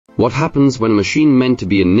What happens when a machine meant to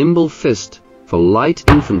be a nimble fist for light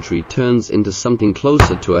infantry turns into something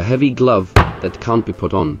closer to a heavy glove that can't be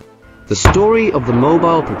put on? The story of the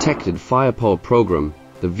Mobile Protected Firepower program,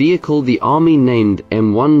 the vehicle the Army named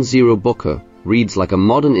M10 Booker, reads like a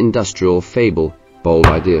modern industrial fable. Bold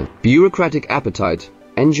idea. Bureaucratic appetite,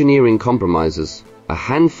 engineering compromises, a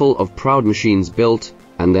handful of proud machines built,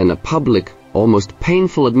 and then a public, almost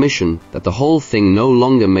painful admission that the whole thing no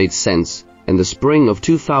longer made sense. In the spring of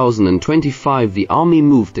 2025, the Army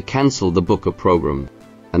moved to cancel the Booker program.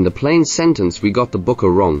 And the plain sentence, we got the Booker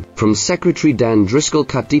wrong. From Secretary Dan Driscoll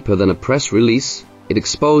cut deeper than a press release. It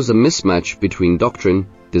exposed a mismatch between doctrine,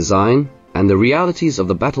 design, and the realities of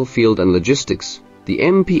the battlefield and logistics. The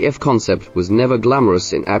MPF concept was never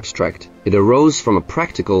glamorous in abstract. It arose from a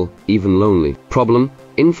practical, even lonely, problem.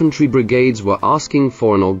 Infantry brigades were asking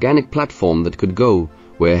for an organic platform that could go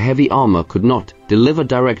where heavy armor could not, deliver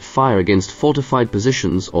direct fire against fortified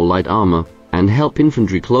positions or light armor, and help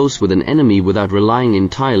infantry close with an enemy without relying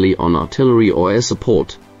entirely on artillery or air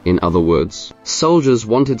support. In other words, soldiers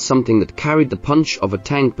wanted something that carried the punch of a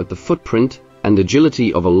tank but the footprint and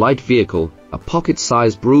agility of a light vehicle, a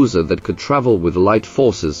pocket-sized bruiser that could travel with light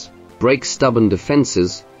forces, break stubborn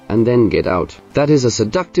defenses, and then get out. That is a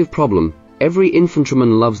seductive problem. Every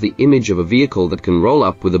infantryman loves the image of a vehicle that can roll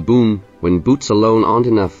up with a boom when boots alone aren't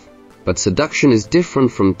enough. But seduction is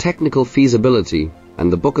different from technical feasibility,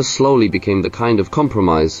 and the Booker slowly became the kind of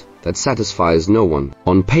compromise that satisfies no one.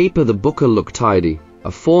 On paper, the Booker looked tidy. A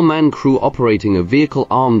 4-man crew operating a vehicle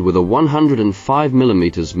armed with a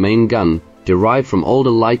 105mm main gun derived from older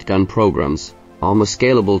light gun programs, armor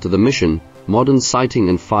scalable to the mission, modern sighting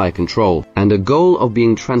and fire control, and a goal of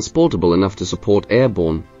being transportable enough to support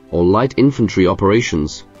airborne or light infantry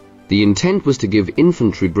operations. The intent was to give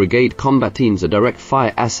infantry brigade combat teams a direct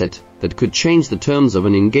fire asset that could change the terms of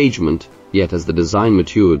an engagement, yet as the design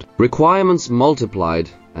matured, requirements multiplied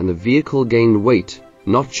and the vehicle gained weight,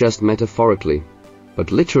 not just metaphorically,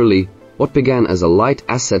 but literally. What began as a light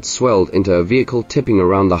asset swelled into a vehicle tipping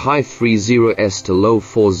around the high 30s to low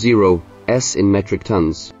 40s in metric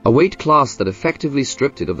tons, a weight class that effectively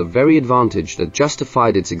stripped it of the very advantage that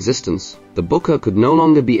justified its existence. The Booker could no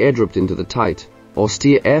longer be airdropped into the tight,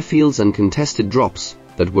 austere airfields and contested drops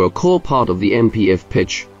that were a core part of the MPF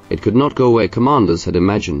pitch. It could not go where commanders had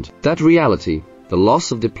imagined. That reality, the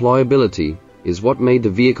loss of deployability, is what made the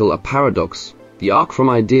vehicle a paradox. The arc from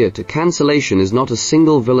idea to cancellation is not a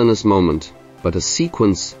single villainous moment, but a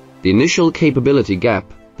sequence. The initial capability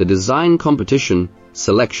gap, the design competition,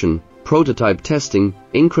 selection, prototype testing,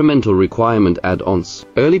 incremental requirement add-ons,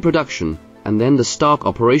 early production, and then the stark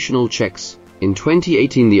operational checks. In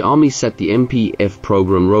 2018, the Army set the MPF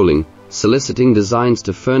program rolling, soliciting designs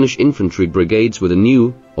to furnish infantry brigades with a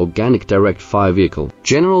new, organic direct fire vehicle.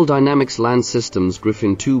 General Dynamics Land Systems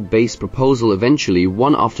Griffin II base proposal eventually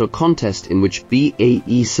won after a contest in which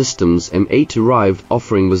BAE Systems M8 arrived.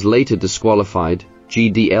 Offering was later disqualified.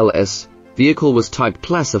 GDLS vehicle was type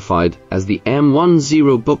classified as the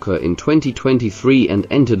M10 Booker in 2023 and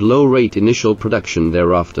entered low-rate initial production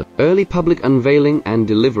thereafter. Early public unveiling and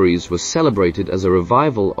deliveries were celebrated as a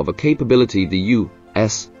revival of a capability the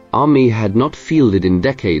U.S. Army had not fielded in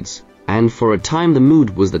decades, and for a time the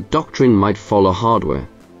mood was that doctrine might follow hardware.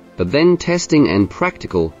 But then testing and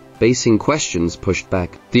practical, basing questions pushed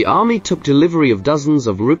back. The Army took delivery of dozens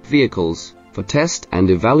of RIP vehicles for test and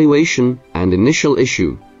evaluation and initial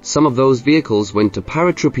issue. Some of those vehicles went to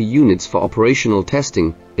paratrooper units for operational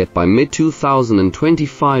testing, yet by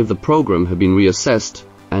mid-2025 the program had been reassessed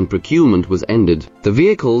and procurement was ended. The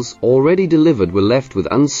vehicles already delivered were left with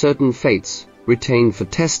uncertain fates, retained for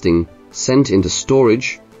testing, sent into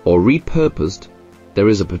storage, or repurposed. There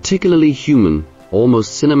is a particularly human,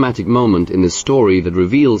 almost cinematic moment in this story that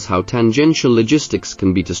reveals how tangential logistics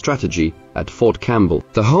can be to strategy. At Fort Campbell,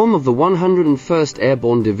 the home of the 101st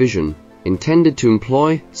Airborne Division, intended to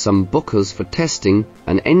employ some Bookers for testing,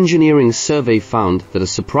 an engineering survey found that a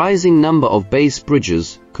surprising number of base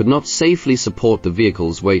bridges could not safely support the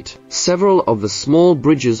vehicle's weight. Several of the small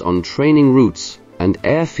bridges on training routes and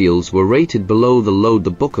airfields were rated below the load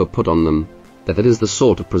the Booker put on them. That is the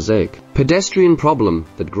sort of prosaic pedestrian problem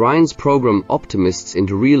that grinds program optimists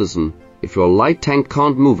into realism. If your light tank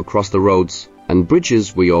can't move across the roads and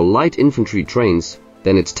bridges where your light infantry trains,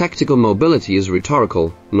 then its tactical mobility is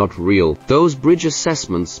rhetorical, not real. Those bridge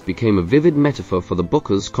assessments became a vivid metaphor for the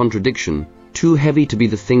Booker's contradiction, too heavy to be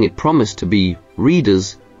the thing it promised to be.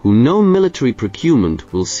 Readers who know military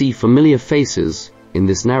procurement will see familiar faces in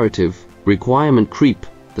this narrative: requirement creep,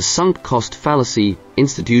 the sunk cost fallacy,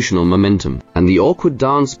 institutional momentum, and the awkward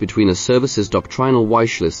dance between a service's doctrinal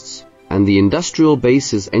wish lists and the industrial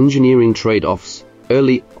base's engineering trade-offs.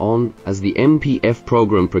 Early on, as the MPF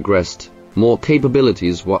program progressed, more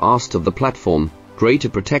capabilities were asked of the platform, greater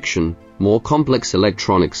protection, more complex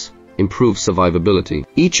electronics, improved survivability.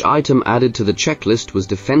 Each item added to the checklist was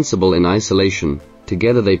defensible in isolation.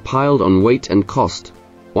 Together they piled on weight and cost.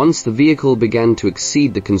 Once the vehicle began to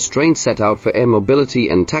exceed the constraints set out for air mobility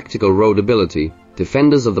and tactical road ability,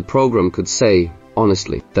 defenders of the program could say,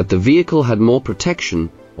 honestly, that the vehicle had more protection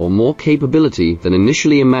or more capability than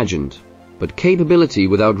initially imagined. But capability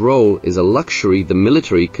without role is a luxury the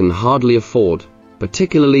military can hardly afford,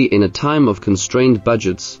 particularly in a time of constrained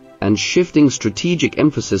budgets and shifting strategic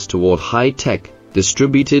emphasis toward high-tech,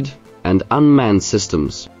 distributed, and unmanned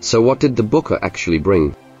systems. So what did the Booker actually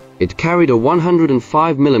bring? It carried a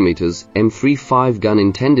 105mm M35 gun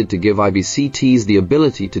intended to give IBCTs the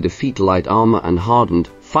ability to defeat light armor and hardened,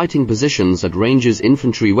 fighting positions at ranges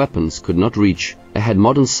infantry weapons could not reach. It had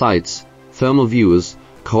modern sights, thermal viewers,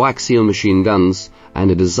 coaxial machine guns,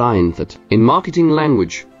 and a design that, in marketing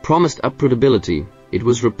language, promised upgradability. It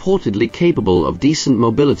was reportedly capable of decent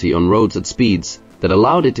mobility on roads at speeds that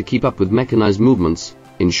allowed it to keep up with mechanized movements.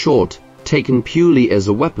 In short, taken purely as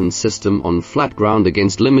a weapons system on flat ground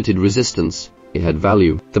against limited resistance, it had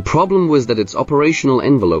value. The problem was that its operational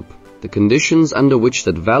envelope, the conditions under which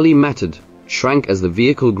that value mattered, shrank as the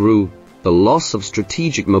vehicle grew. The loss of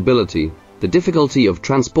strategic mobility, the difficulty of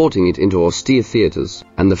transporting it into austere theaters,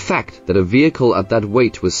 and the fact that a vehicle at that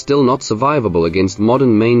weight was still not survivable against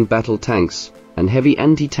modern main battle tanks and heavy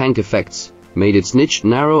anti-tank effects, made its niche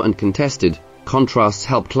narrow and contested. Contrasts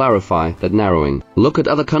help clarify that narrowing. Look at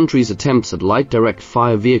other countries' attempts at light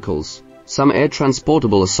direct-fire vehicles. Some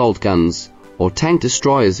air-transportable assault guns or tank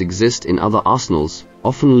destroyers exist in other arsenals,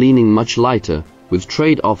 often leaning much lighter, with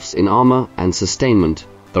trade-offs in armor and sustainment.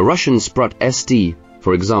 The Russian Sprut SD,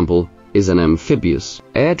 for example, is an amphibious,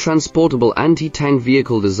 air-transportable anti-tank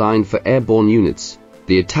vehicle designed for airborne units.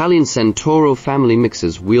 The Italian Centauro family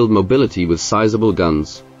mixes wheeled mobility with sizable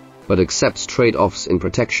guns, but accepts trade-offs in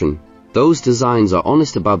protection. Those designs are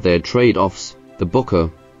honest about their trade-offs. The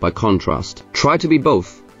Booker, by contrast, tried to be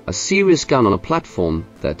both, a serious gun on a platform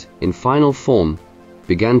that, in final form,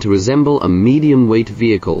 began to resemble a medium-weight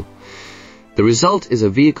vehicle. The result is a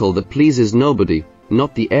vehicle that pleases nobody,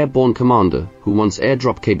 not the airborne commander, who wants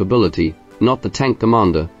airdrop capability, not the tank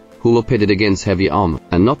commander, who will pit it against heavy armor,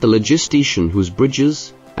 and not the logistician whose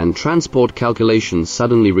bridges and transport calculations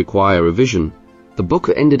suddenly require revision. The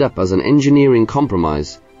Booker ended up as an engineering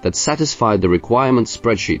compromise that satisfied the requirement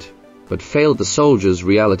spreadsheet, but failed the soldier's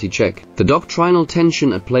reality check. The doctrinal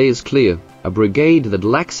tension at play is clear. A brigade that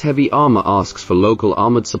lacks heavy armor asks for local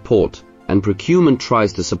armored support, and procurement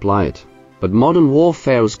tries to supply it. But modern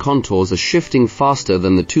warfare's contours are shifting faster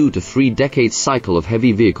than the 2 to 3 decade cycle of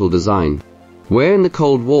heavy vehicle design. Where in the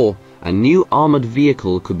Cold War, a new armored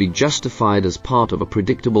vehicle could be justified as part of a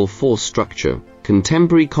predictable force structure,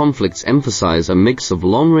 contemporary conflicts emphasize a mix of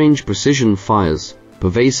long-range precision fires,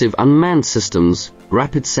 pervasive unmanned systems,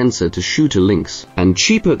 rapid sensor-to-shooter links, and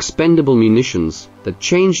cheaper expendable munitions that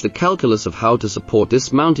change the calculus of how to support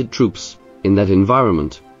dismounted troops. In that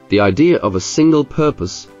environment, the idea of a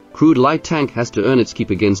single-purpose, crude light tank has to earn its keep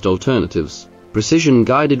against alternatives.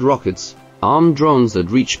 Precision-guided rockets, armed drones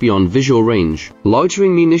that reach beyond visual range,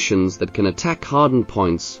 loitering munitions that can attack hardened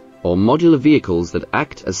points, or modular vehicles that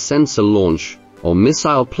act as sensor launch, or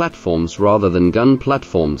missile platforms rather than gun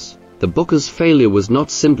platforms. The Booker's failure was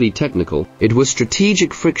not simply technical, it was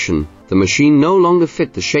strategic friction. The machine no longer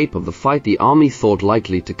fit the shape of the fight the army thought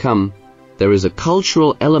likely to come. There is a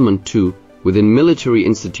cultural element too. Within military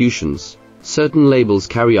institutions, certain labels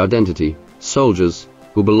carry identity. Soldiers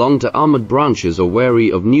who belong to armored branches are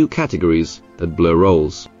wary of new categories that blur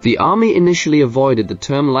roles. The army initially avoided the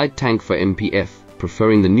term light tank for MPF,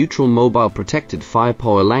 preferring the neutral mobile protected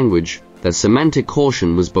firepower language. Their semantic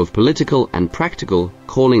caution was both political and practical.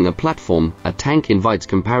 Calling a platform a tank invites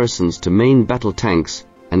comparisons to main battle tanks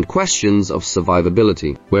and questions of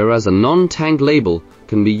survivability, whereas a non-tank label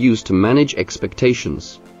can be used to manage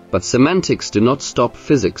expectations. But semantics do not stop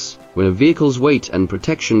physics. When a vehicle's weight and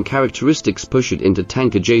protection characteristics push it into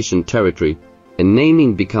tank-adjacent territory, and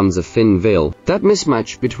naming becomes a thin veil. That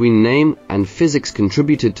mismatch between name and physics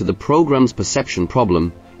contributed to the program's perception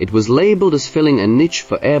problem. It was labeled as filling a niche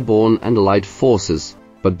for airborne and light forces,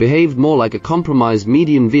 but behaved more like a compromised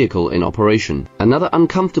medium vehicle in operation. Another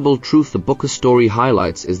uncomfortable truth the Booker story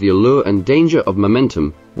highlights is the allure and danger of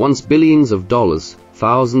momentum. Once billions of dollars,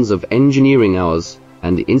 thousands of engineering hours,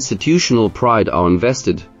 and institutional pride are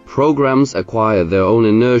invested, programs acquire their own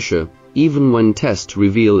inertia, even when tests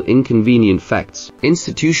reveal inconvenient facts.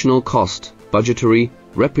 Institutional cost, budgetary,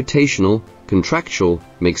 reputational, contractual,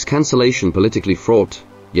 makes cancellation politically fraught.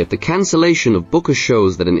 Yet the cancellation of Booker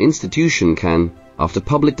shows that an institution can, after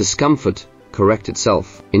public discomfort, correct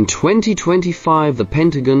itself. In 2025, the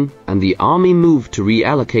Pentagon and the Army moved to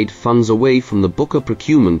reallocate funds away from the Booker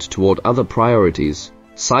procurement toward other priorities,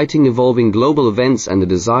 citing evolving global events and a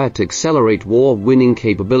desire to accelerate war-winning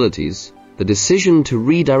capabilities. The decision to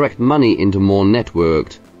redirect money into more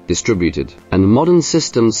networked, distributed, and modern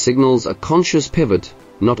systems signals a conscious pivot,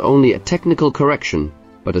 not only a technical correction,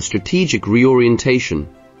 but a strategic reorientation.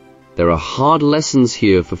 There are hard lessons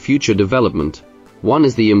here for future development. One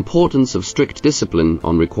is the importance of strict discipline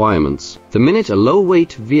on requirements. The minute a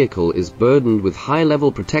low-weight vehicle is burdened with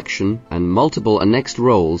high-level protection and multiple annexed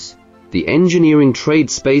roles, the engineering trade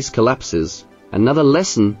space collapses. Another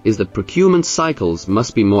lesson is that procurement cycles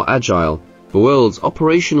must be more agile. The world's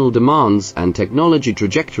operational demands and technology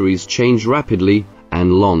trajectories change rapidly,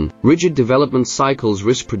 and long, rigid development cycles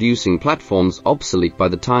risk producing platforms obsolete by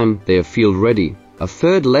the time they are field-ready. A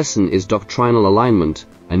third lesson is doctrinal alignment.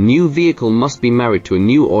 A new vehicle must be married to a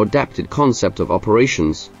new or adapted concept of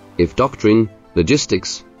operations. If doctrine,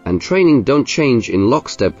 logistics, and training don't change in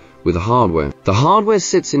lockstep with the hardware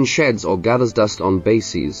sits in sheds or gathers dust on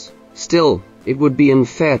bases. Still, it would be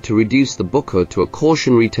unfair to reduce the Booker to a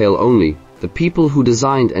cautionary tale only. The people who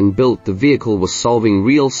designed and built the vehicle were solving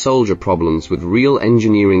real soldier problems with real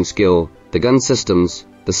engineering skill. The gun systems,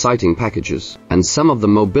 the sighting packages, and some of the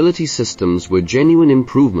mobility systems were genuine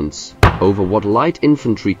improvements over what light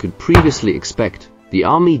infantry could previously expect. The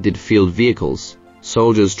Army did field vehicles,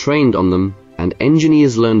 soldiers trained on them, and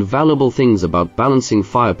engineers learned valuable things about balancing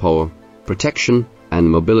firepower, protection, and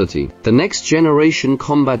mobility. The next generation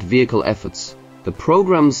combat vehicle efforts, the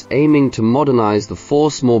programs aiming to modernize the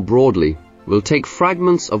force more broadly, will take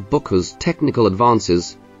fragments of Booker's technical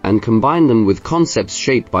advances and combine them with concepts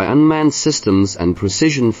shaped by unmanned systems and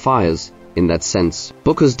precision fires. In that sense,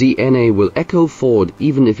 Booker's DNA will echo forward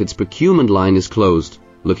even if its procurement line is closed.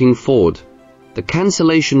 Looking forward, the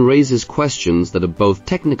cancellation raises questions that are both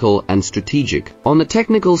technical and strategic. On the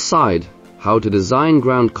technical side, how to design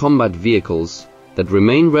ground combat vehicles that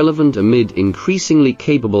remain relevant amid increasingly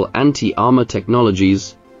capable anti-armor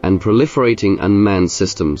technologies and proliferating unmanned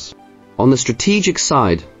systems. On the strategic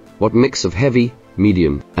side, what mix of heavy,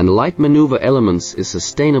 medium, and light maneuver elements is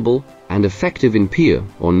sustainable and effective in peer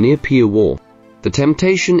or near-peer war. The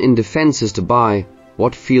temptation in defense is to buy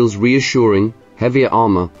what feels reassuring, heavier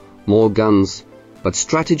armor, more guns, but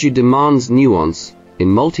strategy demands nuance. In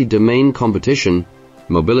multi-domain competition,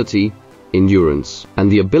 mobility, endurance,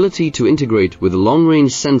 and the ability to integrate with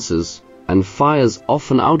long-range sensors and fires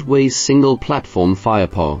often outweighs single-platform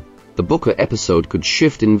firepower. The Booker episode could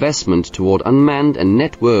shift investment toward unmanned and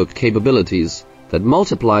networked capabilities that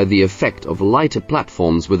multiply the effect of lighter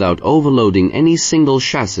platforms without overloading any single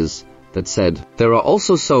chassis. That said, there are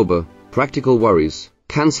also sober, practical worries.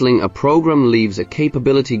 Canceling a program leaves a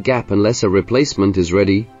capability gap unless a replacement is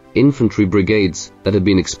ready. Infantry brigades that had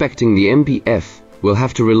been expecting the MPF will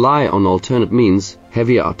have to rely on alternate means,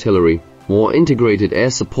 heavier artillery, more integrated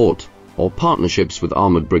air support, or partnerships with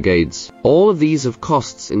armored brigades. All of these have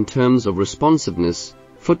costs in terms of responsiveness,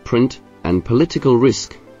 footprint, and political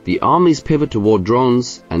risk. The Army's pivot toward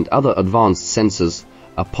drones and other advanced sensors,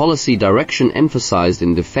 a policy direction emphasized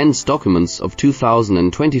in defense documents of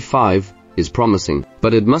 2025, is promising.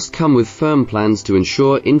 But it must come with firm plans to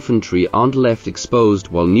ensure infantry aren't left exposed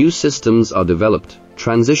while new systems are developed.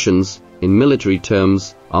 Transitions, in military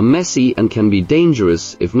terms, are messy and can be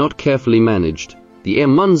dangerous if not carefully managed. The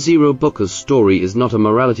M10 Booker's story is not a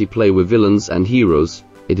morality play with villains and heroes.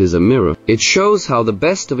 It is a mirror. It shows how the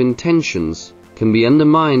best of intentions can be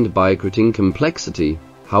undermined by creating complexity,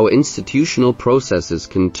 how institutional processes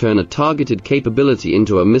can turn a targeted capability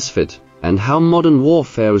into a misfit, and how modern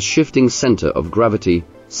warfare is shifting center of gravity,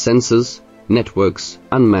 sensors, networks,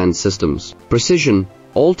 unmanned systems. Precision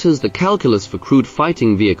alters the calculus for crude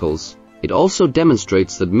fighting vehicles. It also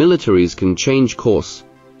demonstrates that militaries can change course.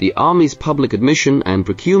 The Army's public admission and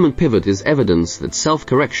procurement pivot is evidence that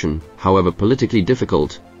self-correction, however politically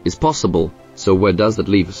difficult, is possible. So where does that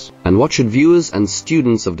leave us? And what should viewers and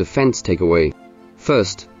students of defense take away?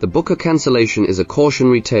 First, the Booker cancellation is a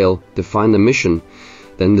cautionary tale. Define the mission,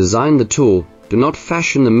 then design the tool. Do not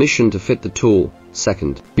fashion the mission to fit the tool.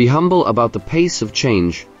 Second, be humble about the pace of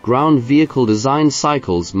change. Ground vehicle design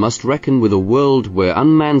cycles must reckon with a world where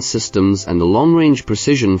unmanned systems and long-range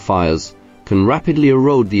precision fires can rapidly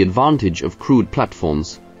erode the advantage of crude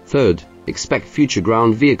platforms. Third, expect future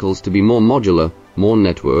ground vehicles to be more modular, more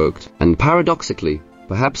networked, and paradoxically,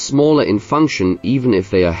 perhaps smaller in function even if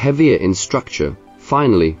they are heavier in structure.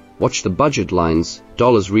 Finally, watch the budget lines.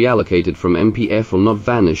 Dollars reallocated from MPF will not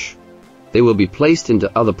vanish. They will be placed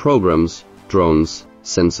into other programs, drones,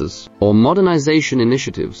 sensors, or modernization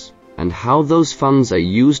initiatives, and how those funds are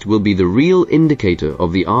used will be the real indicator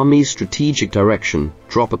of the Army's strategic direction.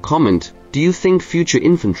 Drop a comment. Do you think future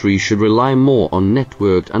infantry should rely more on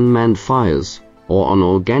networked unmanned fires, or on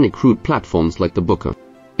organic route platforms like the Booker?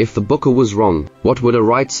 If the Booker was wrong, what would a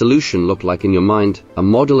right solution look like in your mind? A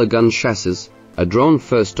modular gun chassis, a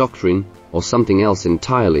drone-first doctrine, or something else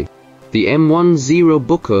entirely? The M10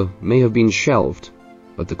 Booker may have been shelved,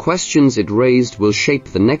 but the questions it raised will shape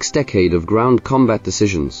the next decade of ground combat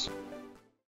decisions.